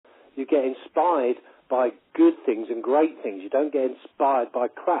You get inspired by good things and great things. You don't get inspired by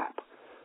crap.